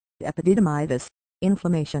Epididymitis,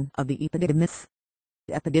 inflammation of the epididymis.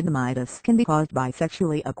 Epididymitis can be caused by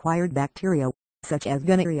sexually acquired bacteria, such as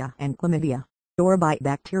gonorrhea and chlamydia, or by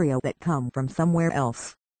bacteria that come from somewhere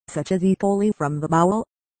else, such as E. coli from the bowel.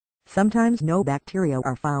 Sometimes no bacteria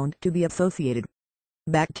are found to be associated.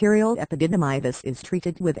 Bacterial epididymitis is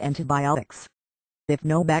treated with antibiotics. If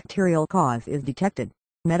no bacterial cause is detected,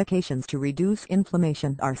 medications to reduce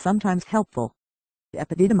inflammation are sometimes helpful.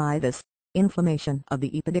 Epididymitis, inflammation of the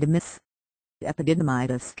epididymis.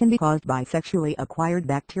 Epididymitis can be caused by sexually acquired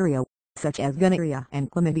bacteria, such as gonorrhea and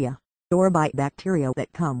chlamydia, or by bacteria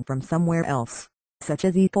that come from somewhere else, such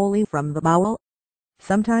as E. coli from the bowel.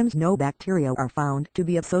 Sometimes no bacteria are found to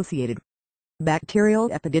be associated. Bacterial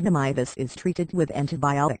epididymitis is treated with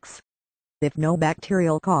antibiotics. If no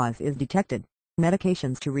bacterial cause is detected,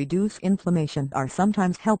 medications to reduce inflammation are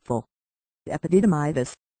sometimes helpful.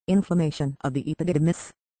 Epididymitis, inflammation of the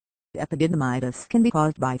epididymis. Epididymitis can be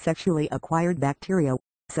caused by sexually acquired bacteria,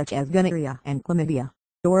 such as gonorrhea and chlamydia,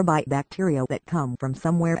 or by bacteria that come from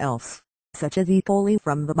somewhere else, such as E. coli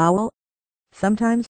from the bowel. Sometimes